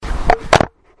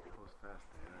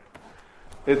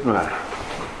Itmar.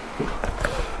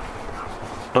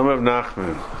 Amar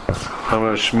Nachman.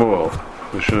 Amar Shmuel.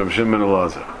 Mishum Shimon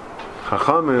Elazar.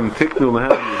 Chachamim tiknu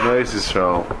lehem Yisrael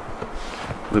Yisrael.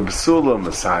 Lebesula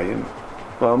Masayim.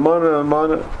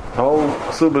 V'amana. Whole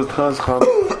Subas Tchaz Cham.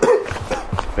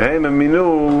 V'heim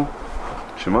aminu.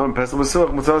 Shemam Pesach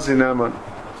Besuach Mutzasi Naman.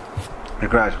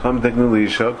 Ekrash. Chachamim tiknu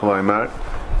leisha. Kolaymar.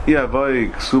 Yavoy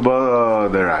Ksuba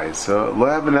Deraisa. Lo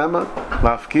have an Naman.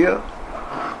 Lafkia.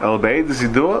 El Beid is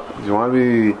Yidua. Do you want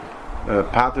to be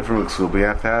pater from a Ksuba? You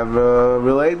have to have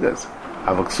relators.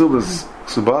 Have a Ksubas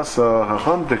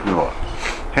Hacham Tiknua.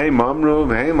 Hey Mamru,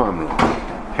 hey Mamru.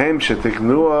 Hem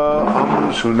Shetiknua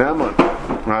Amru Shunaman.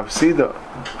 Rav Sida.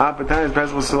 Appetize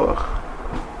Pesach Besuach.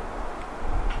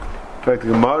 In fact, the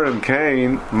Gemara in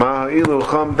Cain, Maha'ilu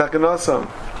Cham Takanasam.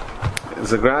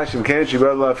 Zagrash in Cain,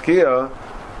 Shibad Lafkia.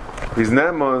 He's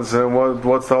Namans, and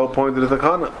what's the whole point of the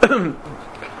Takana?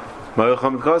 The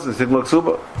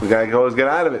guy can always get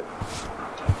out of it.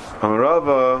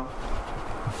 Amarava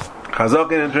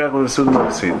Chazakin and Trech with Sudan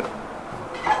Mavsida.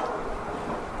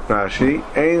 Rashi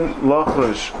Ein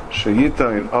Lochash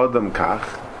Shayita in Adam Kach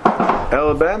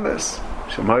El Bemes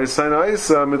Shemai Sain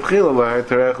Aisa Mitchila Lahai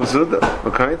Terech Suda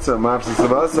Makaitza Mapsis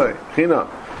Savasai China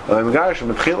El Megash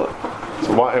Mitchila.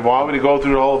 So why would he go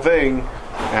through the whole thing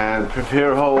and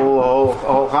prepare whole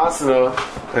chasana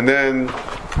and then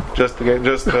just the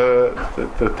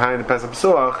time to pass up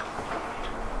Pesach?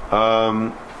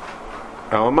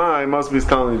 Elamai must be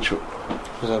telling the truth.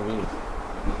 What does that mean?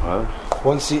 What?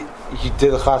 Once he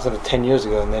did the chasana 10 years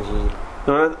ago, and then he.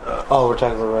 No, we're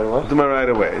talking about right away. Do my right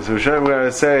away. So Rishonim got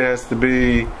to say it has to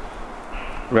be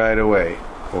right away,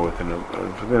 or within a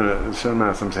certain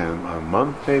amount. Some saying a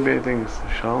month, maybe. I think it's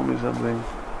Shalom or something.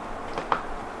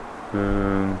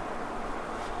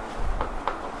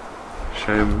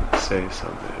 Shem say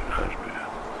something.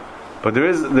 But there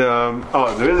is a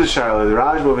Shaila. The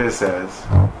Rajbov says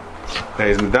that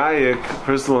he's Medayik.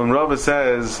 First of all, and Rava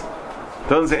says,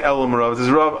 doesn't say Elam Rava, it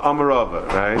says Rav Amarava,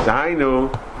 right? The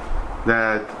Hainu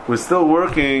that we're still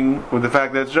working with the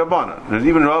fact that it's Rabbana. There's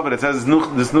even Rava that says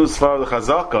this new Sfar the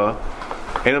Chazaka,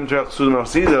 Enam Terech Ksubas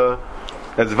Mafsida,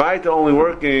 that's Vaita only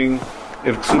working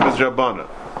if Ksubas Rabbana.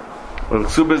 Or if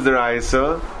Ksubas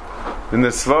Deraisa, then the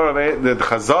Svar of the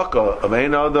Chazaka of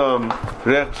Ein Adam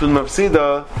Terech Ksubas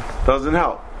Mafsida doesn't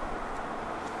help.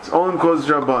 It's only because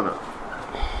Rabbana.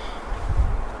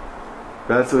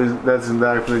 That's in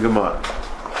direct from the Gemara.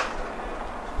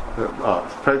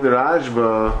 It's practically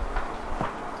Rajba,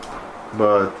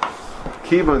 but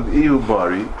Kivan Ihu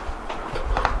Bari.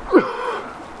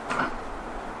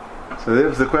 So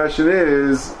if the question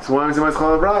is, so why is he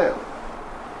called a Raya?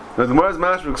 Now the Gemara's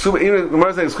mashma, even the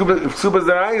Gemara saying if Ksuba's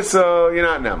Deraisa, you're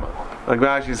not Nema. Like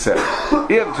Rashi said,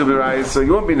 if Ksuba's Deraisa,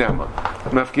 you won't be Nema.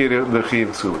 Mafkir the Chiv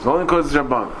Ksubas. Only because it's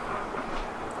Rabbana.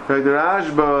 Like the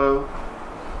Rajba.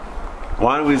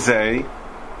 Why do we say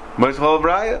Mashal of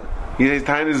Raya? He says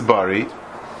Tain is Bari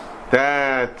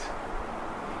that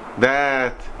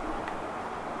there's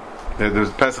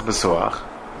Pesach Besuach.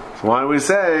 So why do we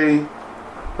say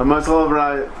Mashal of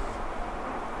Raya?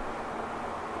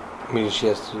 I mean, she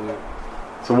has to.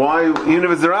 So why, even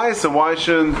if it's the Raya, so why do we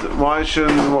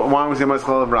say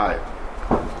Mashal of Raya?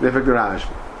 Defect the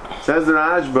Rajba. Says the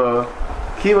Rajba,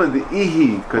 Kivan the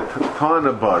Ihi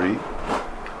Katana Bari.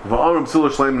 V'amrim Psula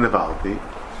Shleim Nevalti.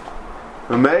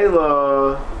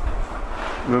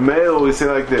 Memela, we say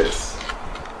like this.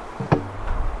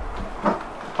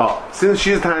 Since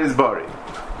she's Tainis Bari,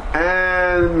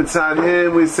 and mitzad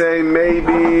him, we say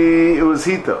maybe it was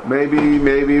Hita. Maybe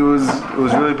it was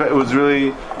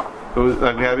really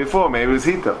like we had before. Maybe it was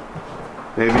Hita.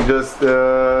 Maybe just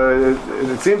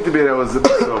it seemed to be that it was,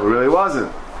 but it really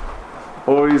wasn't.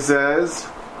 Or he says.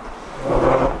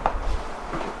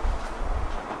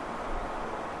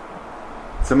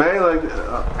 So maybe or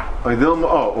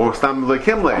Stam like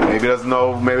Himle. Maybe he doesn't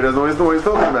know what he's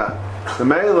talking about. So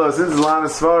Mela, since there's a lot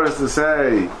of svaras to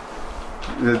say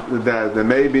that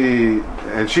maybe,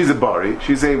 and she's a bari,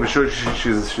 she's saying for sure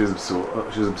she's a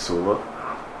psula.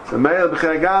 So Mela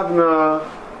b'chei gavna,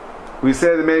 we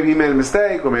say that maybe he made a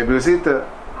mistake, or maybe it was hita.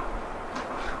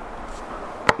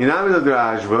 Inami the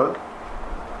Rajba,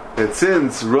 that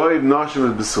since Roiv Noshim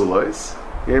is besulois,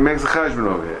 he makes a cheshbon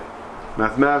over here.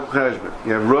 Mathematical cheshbon.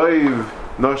 You have Roiv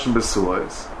Noshim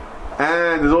besulois,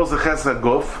 and there's also Chesed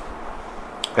Guf,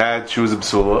 that she was a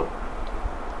psula.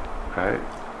 Okay?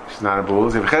 She's not a bull.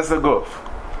 You have Chesed Guf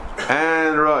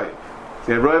and Roiv.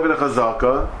 So you have Roiv and a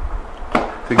Chazaka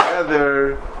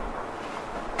together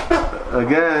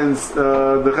against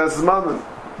the Chesed Mammon.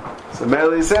 So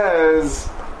Meli says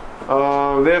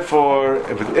Therefore,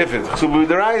 if it's Ksuba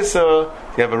Deraisa,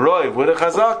 you have a Roiv with a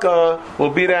Chazaka, will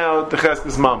beat out the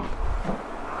Cheskes Mam.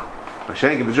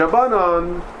 Mashenki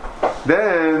B'Drabanan,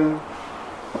 then,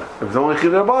 if it's only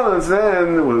Chiv Drabanan,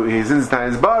 then he's in his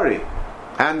time Bari.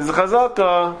 And there's a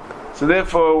Chazaka, so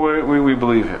therefore we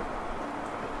believe him.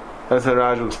 That's how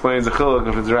Raju explains the Chiluk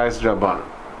if it's Deraisa Drabanan.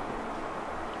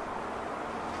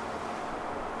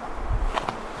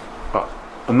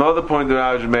 Another point that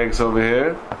Raj makes over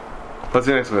here. What's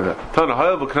the next one? Tana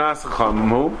Hayel b'Knas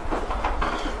Chamamu.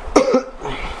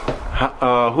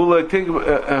 Who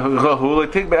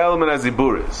like take be'element as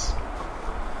Iburis.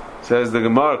 Says the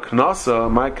Gemara Knasa.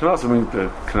 My Knasa means the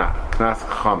Knas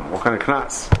Cham. What kind of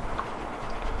Knas?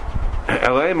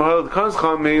 Elay Mahayel b'Knas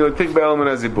Cham. He like take be'element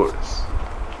as Iburis.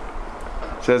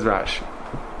 Says Rashi.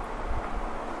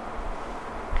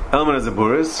 Element as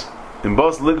Iburis. In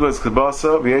both ligvas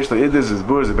kibasa, v'yesh le'idis is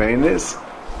buras beinis.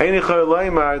 Ein ichar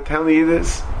leimar tell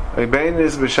le'idis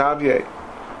beinis b'shavye.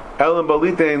 Elam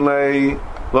balitein le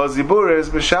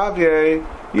laziburas b'shavye.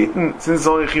 Since it's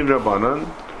only chiv rabbanon,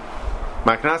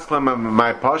 my knas klam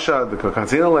my pasha the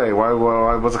kanzina le. Why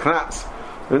was a knas?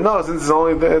 No, since it's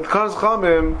only the knas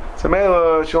chamim, so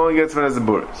mela she only gets one as the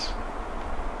buras.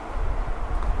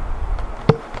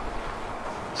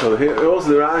 So here also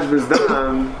the Rashba is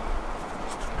done.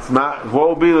 What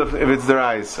will be if it's the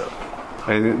Raisa?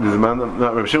 There's a man,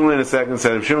 not Reb Shimon in a second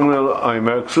said, Reb Shimon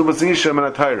Omer, Ksubas Isha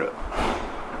Man HaTorah.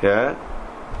 Yeah?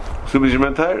 Ksubas Isha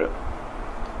Man HaTorah.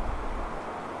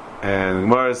 And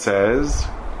Gemara says,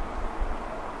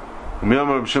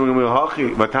 Reb Shimon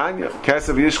Hachi, Batanya,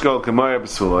 Kesav Yishkol Kemaya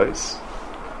B'Sulais.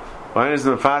 Why is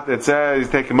the fact that it says he's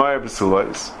taking Kemaya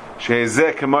B'Sulais?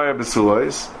 Sheizeh Kemaya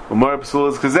B'Sulais, Kemaya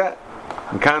B'Sulais Kazeh.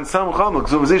 And Kan Sam Chom,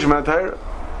 Ksubas Isha Man HaTorah.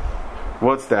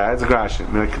 What's that? It's a Grashin.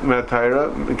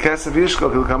 Menatayra, Kesav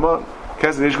Yishkol, he'll come on.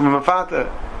 Kesav Yishkol Mefata.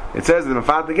 It says that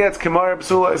Mefata gets Kemara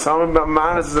B'Sula. Some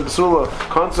Manas is a B'Sula.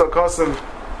 Konsul Kosav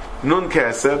Nun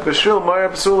Kesav, B'Shil Mara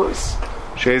B'Sulas.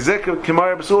 Sheizek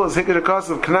Kemara B'Sula is Hikar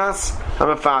Kosav Knas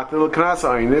HaMefata, L'Knas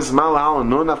Aynis, Mal Ha'al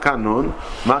Nun, Afkan Nun,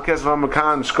 Mal Kesav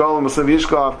HaMakan, Shkolim, Masav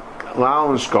Yishkol, La'al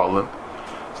and Shkolim.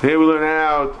 So here we learn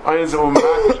out Aynis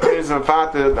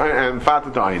Mefata and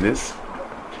Mefata to Aynis.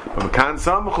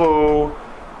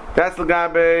 That's the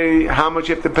gabe, how much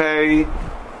you have to pay,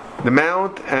 the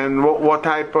amount, and what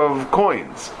type of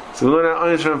coins. So we learn that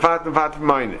only from Fat and Fat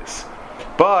minus.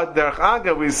 But Derech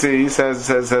Aga we see, says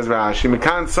Rashi,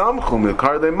 Mekan Samchu,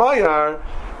 Milkar de Mayar,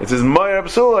 it says Mayar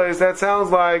Psulas, that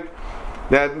sounds like,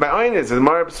 that by Einis, it says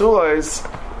Mayar Psulas,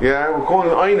 yeah, we're calling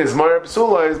it Einis, Mayar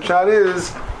Psulas, Pshat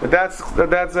is, that's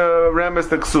a remes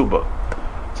to Ksuba.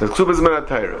 So Ksuba is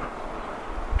Menatayra.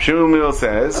 Shimon Mil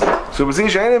says,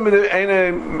 "Subasish einem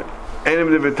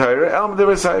the Torah, elm the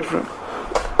Seifrim."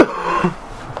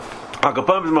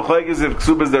 Akapam is machlekes if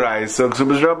Ksubas derais, so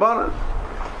Ksubas Rabbanan.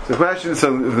 So the question,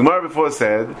 so the Gemara before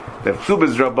said that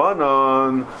Ksubas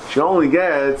Rabbanan she only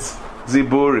gets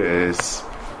ziburis.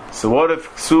 So what if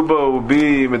Ksuba would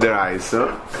be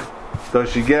mederaisa? Does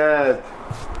she get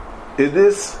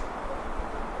idis?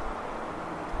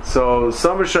 So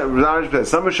some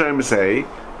Rishonim say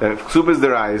that if Ksuba is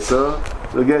deraisa,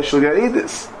 she'll get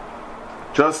idis.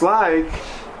 Just like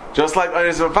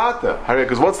Einis Mefata.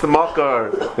 Because what's the makar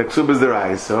that Ksuba is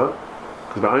deraisa?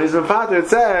 Because by Einis Mefata it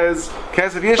says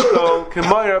Kesef Yishkol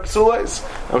Kemayra Psulais.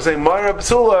 I'm saying Mayra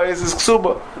Psulais is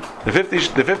Ksuba. The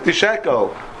 50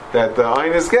 shekel that the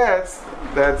Einis gets,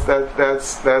 that's the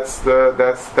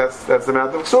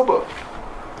amount of Ksuba.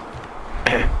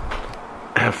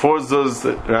 4 is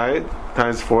right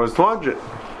times 4 is 200.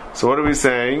 So what are we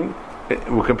saying?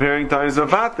 We're comparing to Einis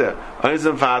Mefata. Einis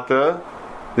Mefata,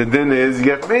 the din is you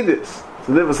get midis.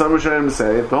 So therefore some Rishonim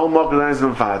say if the whole market is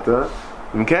Einis Mefata,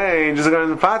 okay, just like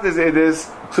Einis Mefata is idis,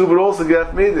 so would also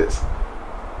get midis.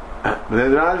 But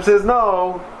then the Raj says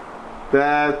no,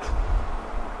 that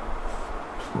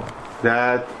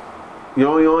you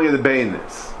only get the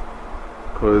bainness,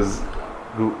 because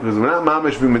we're not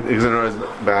mamish being exonerized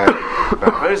by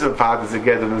Einis Mefata to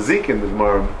get the Nazikin, the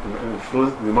more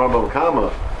Balkama,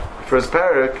 the first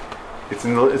parak, it's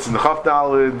in the Chaf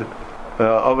Dalid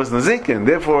of his Nazikin.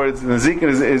 Therefore, it's Nazikin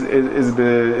is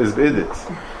bidis.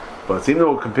 But even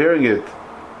though we're comparing it,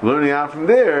 learning out from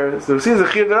there, so we see the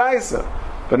Chiv Deraisa,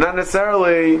 but not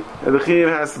necessarily the Chiv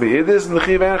has to be idis, and the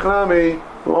Chiv Enechnami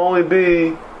will only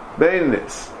be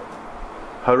beinis.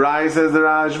 Harai says the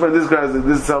Rashba, this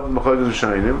is helping Machlokas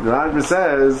Rishonim. The Rashba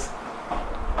says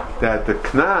that the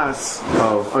Knas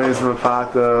of Einis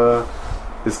Mefata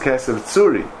is Kesef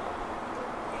Tzuri,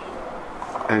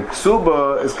 and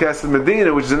Ksuba is Kesef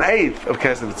Medina, which is an eighth of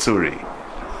Kesef Tzuri.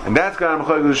 And that's got a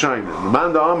machlokes Rishonim. The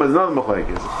man da Amar is another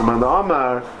machlokes. The man da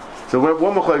Amar, so we have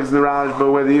one machlokes in the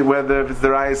Rashba, whether if it's the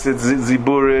Rais, it's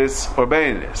Ziburis or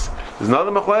Beinis. There's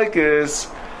another machlokes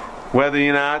whether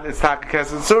you're not, it's Taka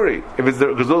Kesef Tzuri. If it's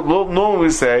because normally we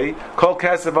say Kol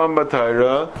Kesef Am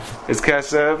B'Torah is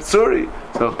Kesef Tzuri.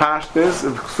 So Pashtis,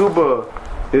 if Ksuba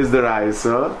is the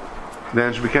Raisa, then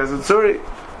it should be Kesef Tzuri.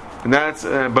 And that's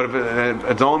but if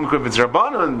it's only if it's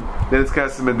Rabbanon, then it's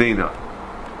Kesef Medina.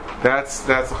 That's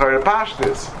the Chayra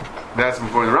Pashtis. That's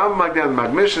before the Rambam like that. The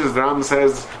Magmishas, the Rambam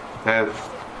says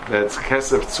that's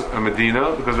Kesef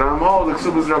Medina because Rambam holds the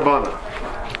Ksuba is Rabbanon.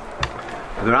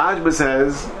 The Rajba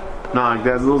says. No,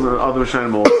 there's other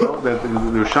Rishonim also. That the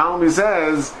Rishonim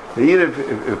says that even if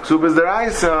Ksuba is the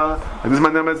Raisa, like this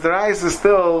man it's the Raisa,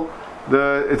 still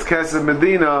it's Kesef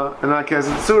Medina and not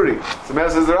Kesef Tzuri. So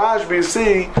as the Rashba, you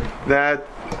see that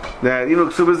even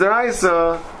if Ksuba is the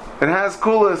Raisa, it has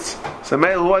kulas. So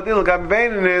Meil Huadil got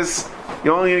Beinin is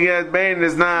you only get Beinin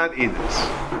is not Edus.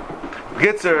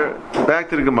 Gitzer back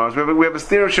to the Gemara. We have a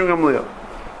steer of Shimon Gamliel.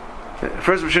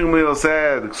 First, Shimon Gamliel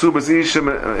said Ksuba's Isha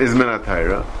is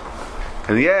Minatayra.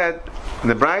 And yet, in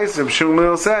the Bryce of Shimon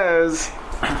Gamliel says,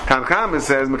 Kan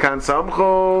says, Mekan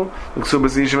Samcho,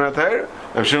 Ksubas Isha Minatayra.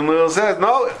 And Shimon Gamliel says,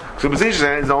 no, Ksubas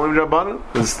Isha is only Rabbanan,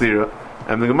 the Stira.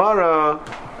 And the Gemara,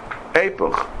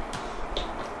 Epoch.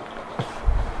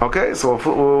 Okay, so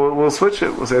we'll switch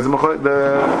it. We'll say the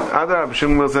other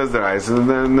Shimon Gamliel says the Rice, and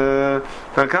then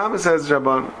Kan says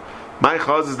Rabbanan. My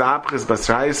Chaz is the Apchis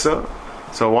Basraisa.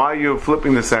 So why are you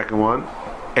flipping the second one?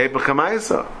 Epoch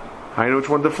Hamaisa. I know which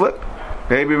one to flip.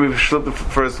 Maybe we flip the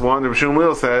first one. The Shimon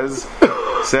Gamliel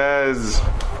says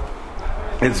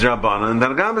it's Rabbanan, and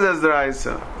then Gam says the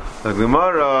Raisa. The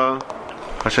Gemara,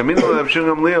 Hashaminu of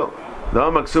Shimon Gamliel, the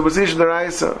Amak Subasish the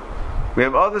Raisa. We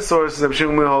have other sources of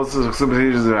Shimon Gamliel holds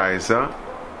Subasish the Raisa.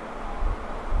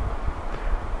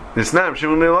 This name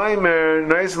Shimon Gamliel Aimer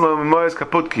Naisalam Mois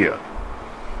Kaputkia.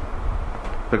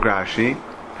 The Grashi,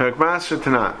 Herkmas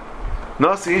Shatanan,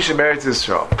 Nasi Isha Beretz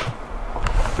Yisrael.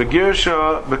 The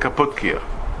Girsha Bekaputkia.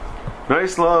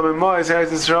 Noislam and Mois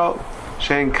Eretz Yisrael.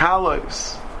 Shein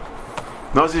Kalos.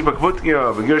 Nosish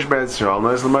Bekaputkia. The Girsha Beretz Yisrael.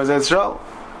 Noislam Mois Eretz Yisrael.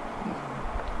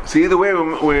 So either way,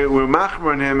 we're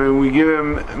machmer on him and we give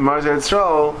him Mois Eretz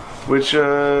Yisrael, which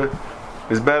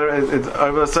is better. It's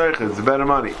over the circuit. It's better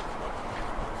money.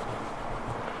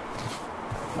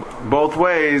 Both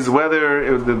ways,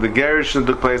 whether the Gershon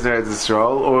took place in Eretz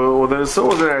Yisrael or the Nesuah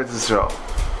was in Eretz Yisrael.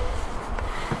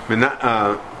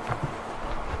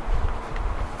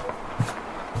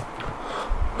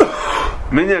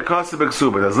 Minya Kosta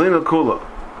Beksuba. That's Lina Kula.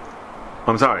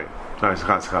 I'm sorry. It's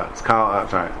Kala.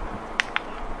 Sorry.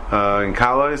 In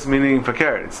Kala is meaning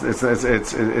fakir. It's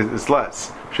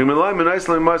less. Shemiloy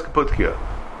Menaislam Mas Kaputkia.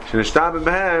 Shenishtab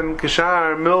Behem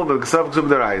Kishar Milva Kasav Ksuba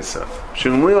Daraisa.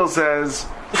 Shemilil says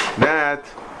that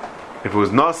if it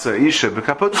was Nasa Isha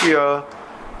Bekaputkia,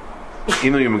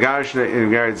 even though you're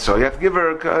Megarish, so you have to give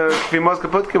her Kfi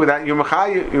Kaputkia with that. You're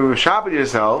Meshabed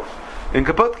yourself in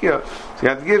Kaputkia. So you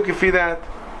have to give Kfi that.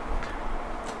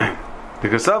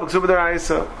 Because of Ksuba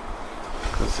Daraisa.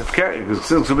 Because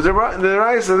Ksuba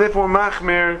Daraisa, therefore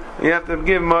Machmir, you have to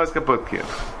give Maz Kaputkia.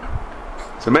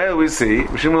 So Mela we see,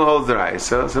 Shimon holds the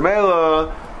Raisa. So Mela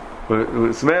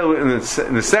in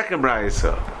the second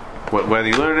Raisa, whether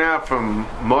you learn out from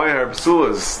Moyer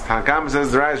B'Sulas, Tanakam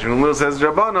says the Raisa, Shimon says the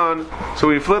Rabbanon, so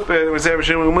we flip it and we say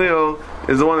Shimon Gamliel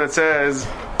is the one that says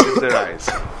it's the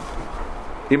Raisa.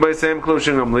 Anybody say him close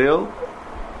Shimon Gamliel?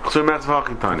 Chsur Mechz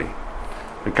V'Chitani.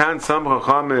 We can't some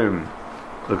Chachamim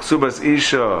L'Ksubas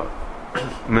Isha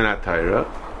Minatayra.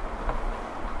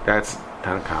 That's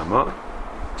Tanakama.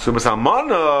 Ksubas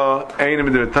Almana Einim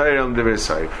D'Vetayra Elam D'Ver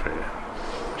Seifre.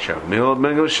 Shimon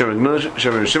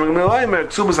Gamliel Aimer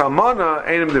Ksubas Almana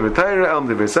Einim D'Vetayra Elam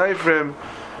D'Ver Seifre.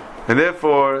 And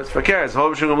therefore, it's fakir. It's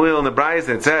Hov Shimon Gamliel in the Bryce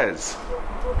that says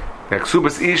that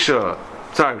Ksubas Isha.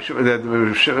 Sorry, that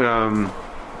Shimon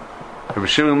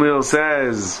Gamliel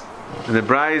says in the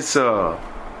Bryce.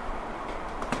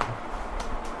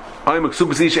 It's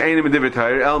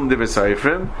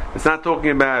not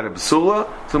talking about a B'sula,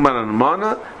 it's talking about an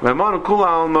Almana. Almana Kula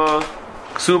Alma,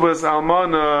 Ksubas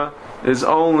Almana is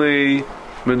only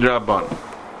Midrabban.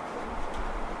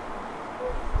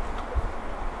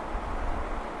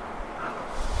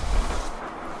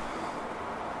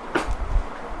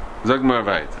 Sag mal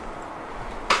weiter.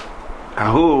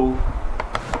 Ahu,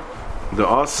 the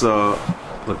Asa,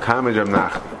 the Kamej of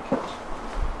Nachman.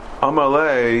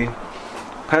 Amalei,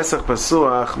 Pesach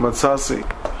Pasuach Matzasi.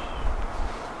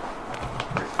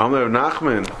 Amar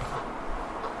Nachman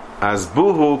as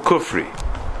Buhu Kufri.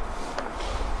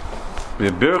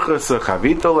 Mibirchas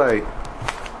Chavitolei.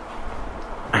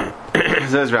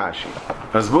 Says Rashi,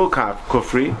 Azbul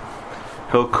Kufri,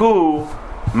 Hilku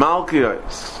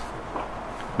Malkios,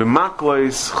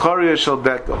 B'maklois Choria Shel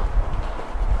Dekel.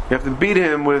 You have to beat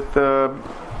him with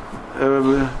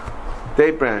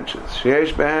date branches.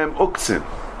 Sheyesh Behem Uksim.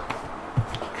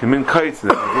 Kamin Kaitzin,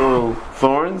 little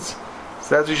thorns.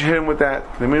 So that's what you should hit him with that.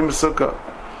 Kamin Masukah.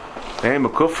 Behem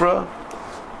Kufra.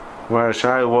 Where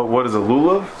Shai, what is a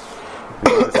lulav?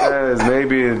 It says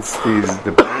maybe it's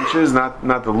the branches, not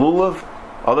the lulav,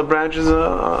 other branches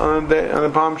on the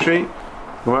palm tree.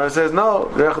 Where it says no,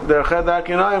 they're chedak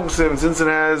yinayim, since it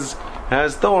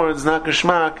has thorns, it's not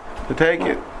kashmak to take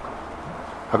it.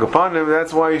 Hakapanim,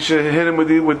 that's why you should hit him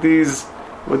with these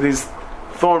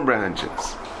thorn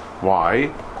branches.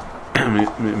 Why?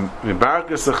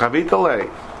 Mibarakas chavitale,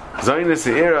 zaynis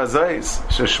eira zayis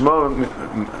sheshmo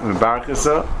mibarakas.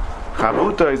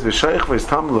 Chavuta is v'sheich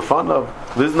v'istam lefanav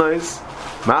liznais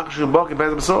machshu baki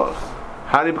pesach b'suach.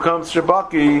 How do you become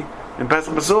Shabaki in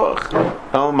Pesach B'suach?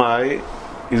 Elmai,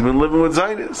 he's been living with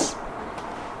Zaynis.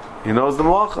 He knows the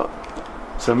malacha.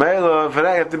 So Meila, for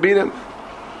that you have to beat him.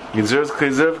 He deserves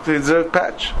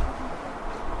patch.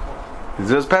 He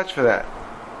deserves patch for that.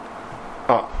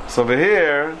 Oh, so over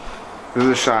here, there's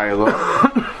a Shiloh.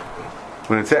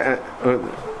 When it's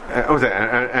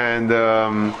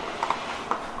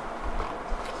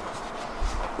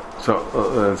so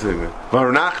let's see.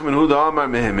 Varunachman hu da'amar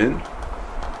mehimin.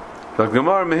 The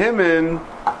Gemara mehimin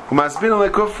hu masbin le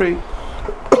kufri.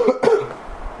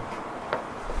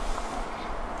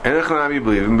 And echanami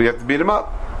believe him, but you have to beat him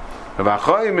up.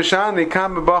 V'achoi mishani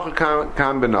kam b'bachar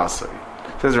kam b'nasai.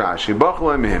 Says Rashi, bachar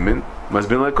le mehimin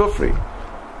masbin le kufri.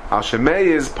 Al shemei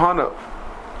is panav.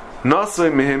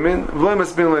 Nasai mehimin v'le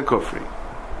masbin le kufri.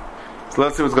 So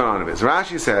let's see what's going on with this.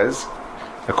 Rashi says,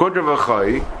 according to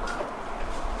V'achoi,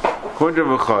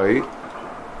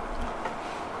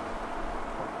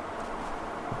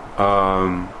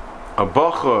 a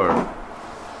Bachar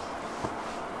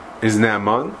is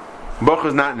Naaman. Bachar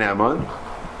is not Naaman.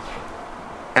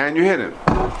 And you hit him.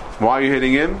 Why are you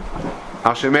hitting him?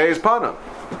 Al Shemei is Pana.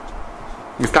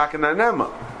 He's talking that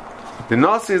Naaman. The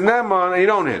Nasi is Naaman and you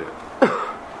don't hit him.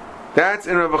 That's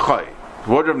in Rav Achai.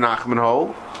 What did Rav Nachman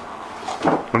hold?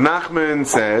 Rav Nachman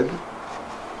said,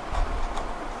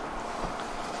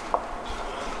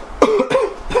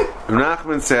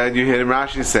 Nachman said you hit him.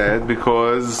 Rashi said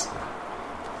because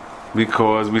we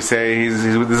say he's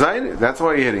with the Zayin. That's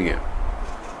why you're hitting him.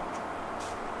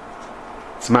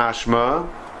 It's mashma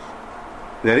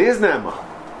that he is Nema.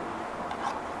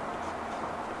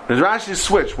 There's Rashi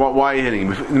switch. Why are you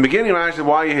hitting him? In the beginning, Rashi said,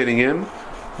 why are you hitting him?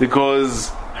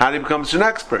 Because how do you become such an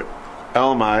expert?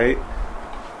 Elmai,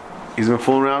 he's been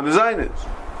fooling around with the Zayin.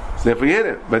 So therefore you hit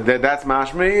him. But that's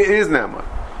mashma. He is Nema.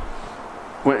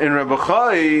 When in Rav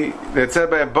Achai, that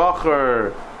said by a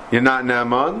Bachar, you're not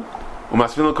Naaman,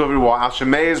 Umasvin L'Kovri, Al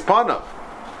Shemei is Panav.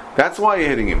 That's why you're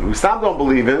hitting him. We stop, don't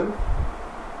believe him,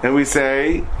 and we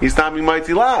say, he's stopping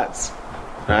mighty lads.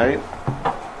 Right?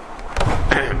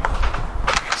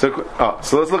 So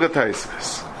let's look at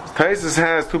Taisus. Taisus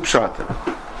has two pshatim.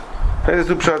 Taisus has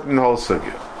two pshatim in the whole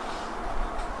sugya.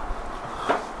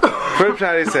 First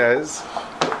pshat he says,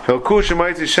 Hilku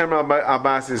Shemaiti Shem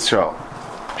Abbas Yisrael.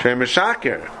 Shem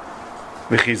Meshaker.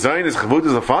 V'chizayin is chavut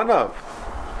is a fanav.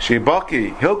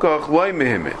 Shebaki hilkoch loy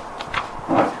mehimin.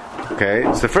 Okay,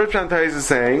 so the first pshat is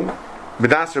saying,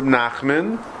 B'das Reb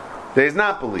Nachman, that he's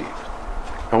not believed.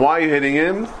 And why are you hitting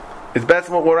him? It's better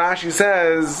than what Rashi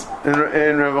says in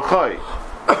Rav Achai.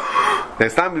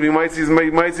 That's time to be mighty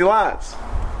lads.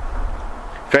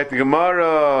 In fact, the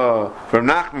Gemara from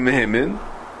Nachman mehimin.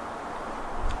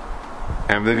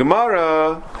 And the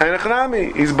Gemara, and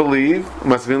Echanami, he's believed,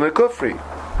 must be in the Kufri.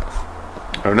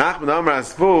 Rav Nachman Amar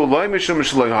Asfu, Loi Mishum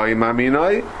Shloi Hayim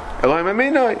Aminoi, Elohim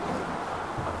Aminoi.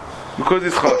 Because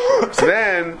it's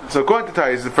Chosh. So according to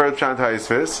Tais, the first Pshat Tais,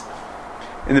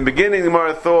 in the beginning the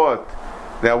Gemara thought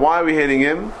that why are we hitting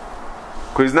him?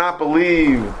 Because he's not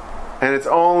believed, and it's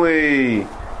Sami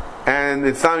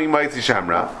Maitzi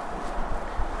Shamra.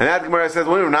 And that Gemara says,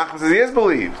 well, Rav Nachman says he is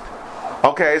believed.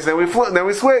 Okay, so then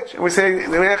we switch and we say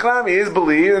Echanami is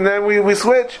believed, and then we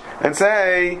switch and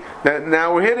say that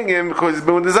now we're hitting him because he's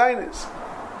been with designers.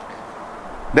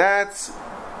 That's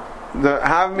the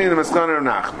Havmi and the Maskana of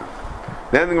Nachman.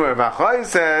 Then the Gemara Vachai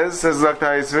says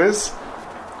Zaktaisvis,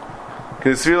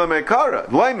 Kisvila Mekara,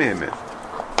 Loy Mehimin,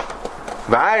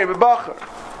 V'ayir B'Bachar.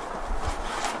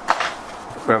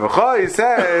 Rav Achai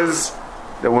says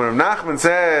that when Rav Nachman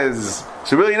says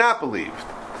so really not believed,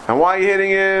 and why are you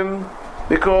hitting him?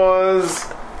 Because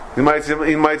he might see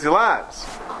lies.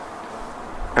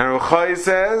 And Rav Chai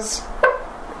says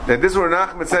that this is where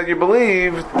Nachman said you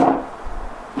believed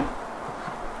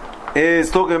is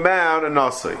talking about a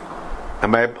Nasai.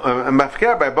 And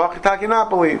by Bach Taki not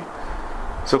believe.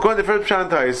 So according to the first Pshat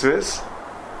Taisvis,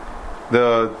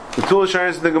 the two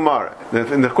Lashonos in the Gemara,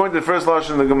 according to the first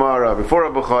Lashon in the Gemara, before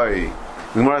Rabbi Chai,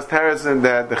 the Gemara's terracing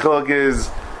that the Chiluk is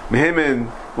Mehimin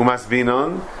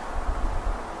Umasvinon.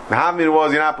 The Havmin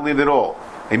was you're not believed at all.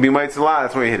 And be might lot,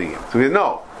 that's why you're hitting him. So we said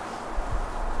no.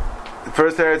 The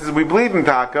first terrace is we believe in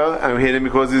Taka and we hit him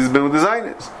because he's been with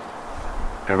designers.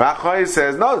 And Rabbi Chai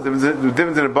says no, the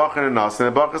difference in a Bach and a Nas, and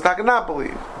a Bach is Taka not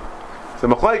believed. So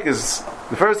Machlaik is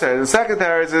the first terrace. The second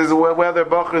terrace is whether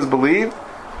Bach is believed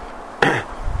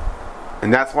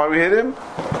and that's why we hit him,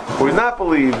 or he's not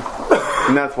believed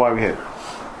and that's why we hit him.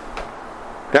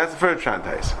 That's the first Pshat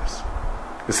Taisvis.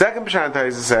 The second Pshat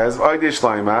Taisvis says Oidei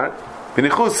Shleimar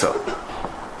B'nichusa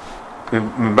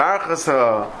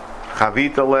M'barachasa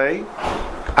Chavita Lei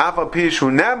Afa Pishu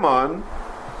Neman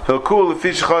Hilkul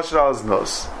Lefish Chosher Al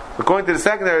Znos. According to the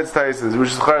second Eretz Taisvis,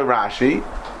 which is Chayil Rashi,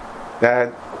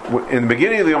 that in the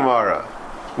beginning of the Gemara,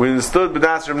 we understood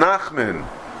B'das Rav Nachman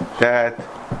that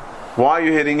why are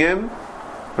you hitting him?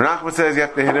 Rav Nachman says you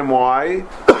have to hit him. Why?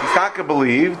 He's not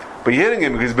believed, but you're hitting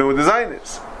him because he's been with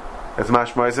designers. That's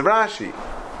Mashmais of Rashi.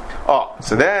 Oh,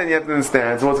 so then you have to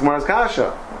understand. So what's Gemara's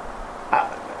kasha?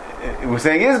 We're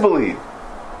saying he is believed.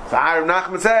 So Rav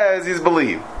Nachman says he's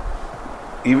believed.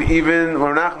 Even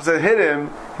when Rav Nachman says hit him,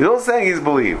 he's also saying he's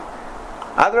believed.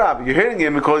 Adrab, you're hitting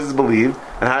him because he's believed,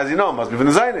 and how does he know? It must be from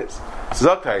the designers.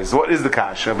 So what is the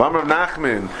kasha? Amar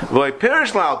Nachman, v'loy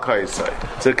pirish la'al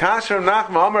kaisai. So the kasha of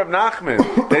Nachman, Amar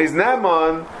Nachman, that he's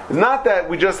Neman, is not that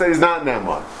we just said he's not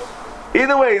Neman.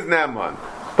 Either way, he's Neman.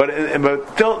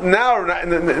 But till now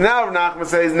Nachman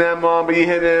says Neman, but you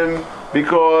hit him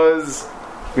because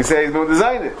we say he's been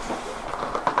designed.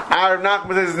 Our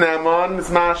Nachman says Neman, it's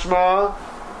mashma,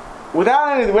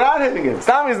 without hitting him.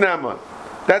 Stam is Neman.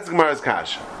 That's Gemara's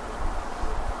kasha.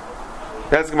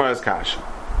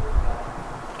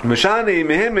 Meshani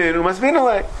mehimin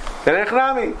umasvinalei. Then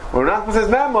echnami. When Nachman says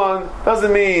Neman,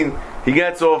 doesn't mean he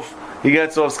gets off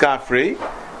scot free.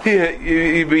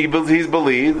 He's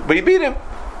believed, but he beat him.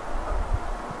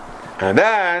 And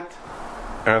that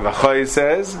Rav Chai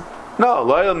says, no,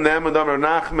 loyal Neman Amar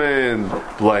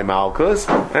Nachman loy Malkus,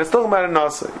 and it's talking about a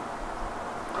Nasai.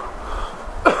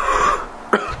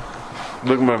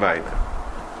 Look more right.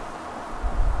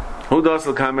 Who does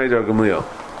the Kamed or Gamliel?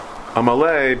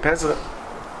 Amalei Pesach.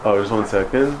 Oh, just 1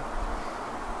 second.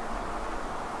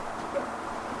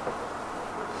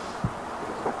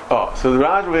 Oh, so the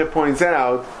Raj over here points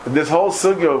out that this whole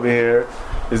sugya over here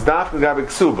is Daf Gabik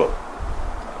Ksuba.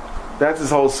 That's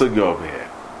his whole sugya over here.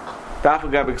 Daf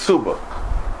Gabik Ksuba.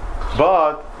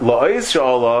 But La'is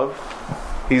Sha'olav,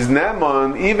 he's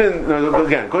Neman, even,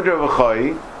 again, according to Rav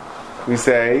Chai, we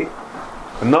say,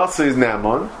 Nasa is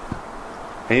Neman,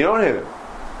 and you don't hit him.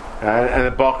 And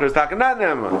the Bachar is talking not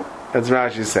Neman. That's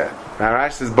what Rashi said. Now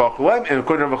Rashi says Bachar Loim, and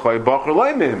according to Rav Chai, Bachar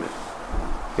Loim Mehim.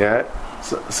 Yeah?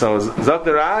 So Zot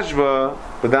the Rashba,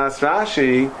 but that's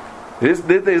Rashi, this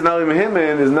Dita is not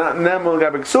Mehimin, is not Neman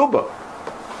L'gabe Ksuba.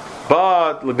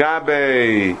 But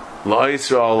L'gabe La'is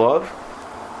Ra'olav,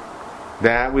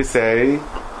 that we say,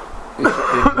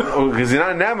 because he's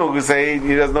not Neman, we say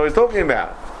he doesn't know what he's talking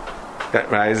about. That,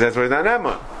 right? That's why he's not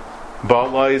Neman. But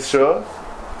La'is Ra'olav,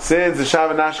 since the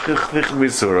Shav Nashchich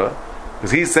B'Surah,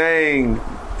 because he's saying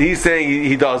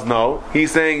he does know.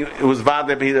 He's saying it was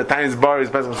Vadeh, the Tainis Bar is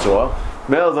Pesach Shua.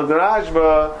 Mel's of the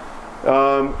Rashba,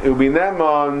 it would be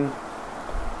Neman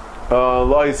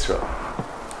Lo Yisra.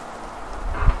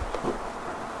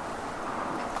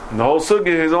 The whole sugi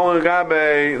is only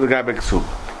L'gabe Ksub.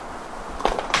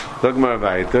 Look more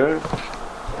weiter.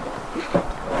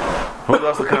 Who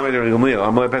does the comment of Gamliel?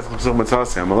 Amalei Pesach Ksub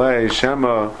Matzasi. Amalei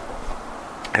Shema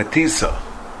Hatisa.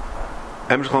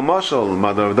 Emshchal Mashal,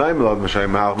 Mother of Daimel, Mashay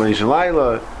Mahal Manishan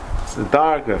Laila, it's the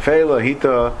dark, Fela,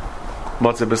 Hita,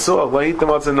 Matzah Besuach, Lahita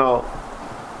Matzah Nol.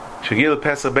 Shagil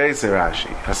Pesa Beise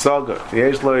Rashi, Hasaga,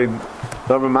 Yesh Lloyd,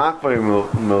 Dover Makvay,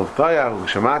 Miltayah,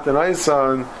 Shamat and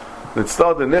Aisan, let's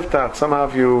start the Niftach, somehow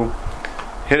if you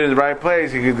hit it in the right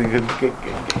place, you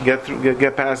could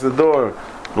get past the door.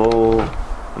 Well, I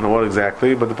don't know what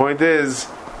exactly, but the point is,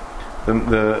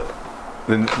 the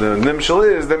Nimshal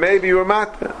is that maybe you were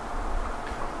Matah.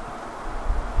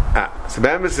 So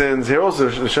Bameson's here also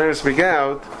trying to speak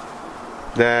out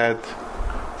that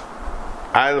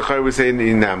I would say in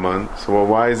Naman. So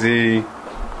why is he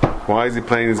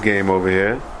playing this game over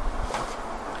here?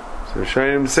 So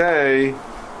Rishonim say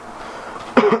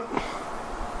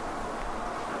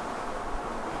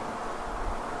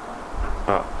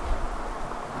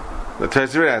the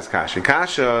Tetzir has Kasha.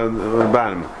 Kasha on the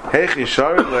bottom. Hechi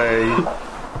Sharlei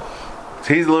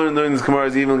So he's learning this Gemara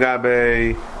is even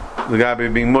the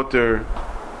Gabe being mutter,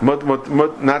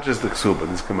 not just the ksuba.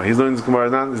 This Gemara, he's learning this Gemara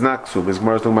is not ksuba. This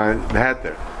Gemara is talking about the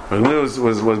heter.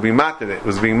 Was being matter. It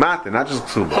was being matter, not just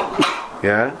ksuba.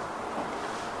 Yeah.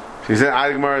 She said,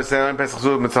 "I Gemara said I'm pesach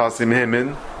ksuba mitzasi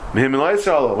mihimin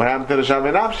loisrolo." What happened to the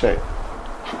Shavei Nafshei?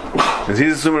 Because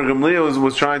he's assuming Gamliel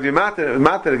was trying to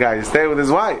matter the guy to stay with his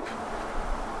wife.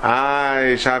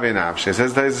 I Shavei Nafshei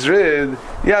says Tais Rid.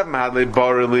 Yav Mahadle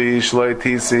Borili Shloi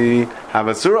Tisi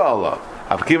Havasura Allah.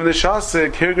 I've given the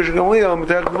Shasik Hirgish Gamliel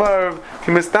M'terech Dvarv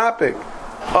Kimistapik.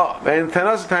 Oh, and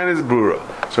Tanas Tain is Brura.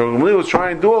 So Gamliel was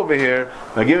trying to do over here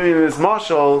by giving him this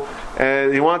mashal,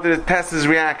 and he wanted to test his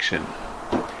reaction.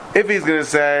 If he's going to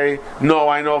say, no,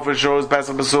 I know for sure it was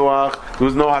Pesach B'Suach, there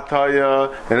was no Hataya,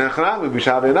 then Echanam would be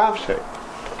Shavei Nafshei.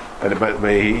 But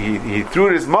he threw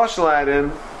this mashal at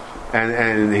him,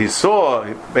 and he saw,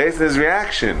 based on his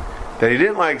reaction, that he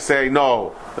didn't like say,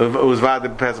 no, it was Vada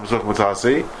Pesach B'Suach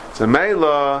Matasi. So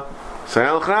Meila, so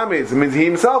it means he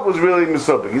himself was really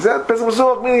Mesubik. He said Pesach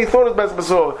B'Suach, meaning he thought it was Pesach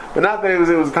B'Suach, but not that it was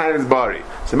Tainis Bari.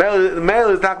 So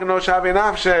Meila is talking no Shavei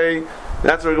Nafshei.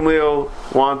 That's what Gamliel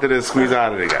wanted to squeeze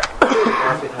out of the guy.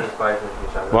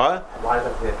 What? Why is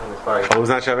that the Tainis Bari? Oh, it was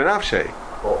not Shavei Nafshei.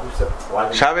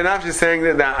 Shavei Nafshei is saying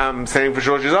that I'm saying for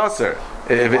sure she's Aser.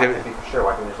 For sure,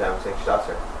 why can you say I'm saying she's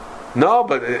Aser? No,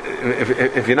 but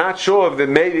if you're not sure,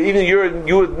 then maybe even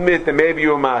you admit that maybe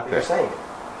you're matter. You're saying it.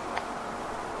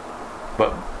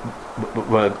 But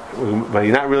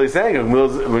you're not really saying it.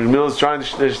 Gamliel's trying to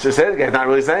say it, he's not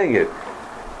really saying it.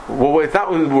 Well, it's not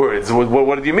with words.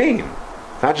 What did you mean?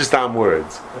 It's not just on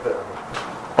words.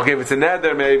 Okay, if it's a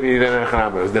neder, maybe then it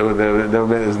was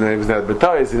neder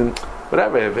b'toyis,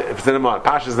 whatever. If it's an amon,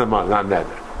 pasha's an amon, not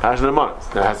neder. Pasha's an amon.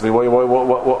 That has to be what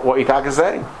Yitzhak is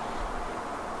saying.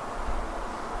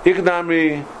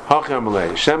 Ikdamri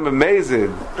hachamlei shem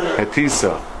b'mezid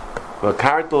hetisa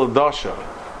v'kartel dosha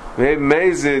maybe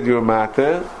mezid your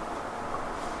matter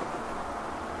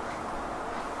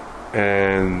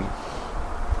and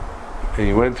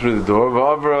he went through the door.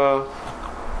 V'avra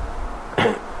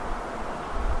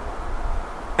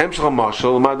emshel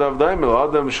mashal madav daimel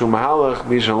adam shu mahalach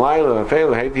b'ishan laila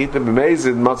v'feil hit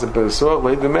b'mezid matzah pesuach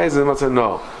hit b'mezid matzah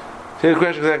no. So the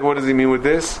question is exactly what does he mean with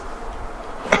this?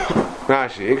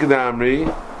 Rashi ikdamri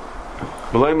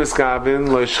b'loy miskavin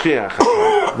lo shchiach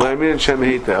b'loy min shem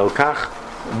hita el kach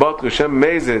botru shem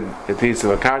mezid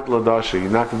etisa v'kart l'dasha you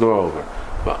knock the door over.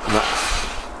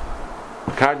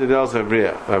 Kart the dels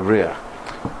avriach.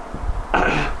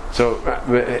 So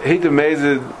hita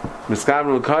mezid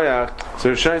miskavin l'koyach. So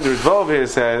Rishonim, the Ritva here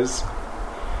says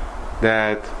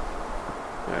that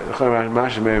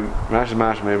Rashi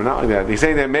maybe not like that. He's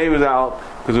saying that maybe without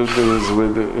because it was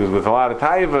with a lot of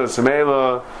taiva,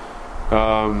 Samela,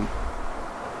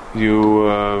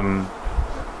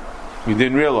 you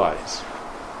didn't realize.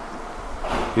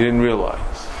 He didn't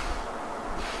realize.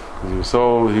 He was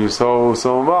so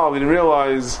involved. He didn't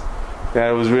realize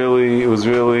that it wasn't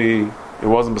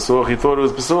Besuach. He thought it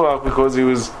was Besuach because he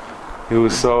did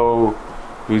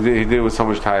it with so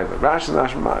much taiva. Rashi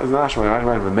is not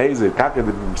amazing. Taka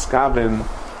the Miskavin.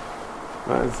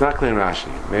 It's not clear in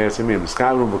Rashi. May I say me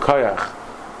Miskavin b'koyach.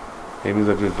 It means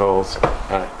that it falls. All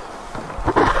right.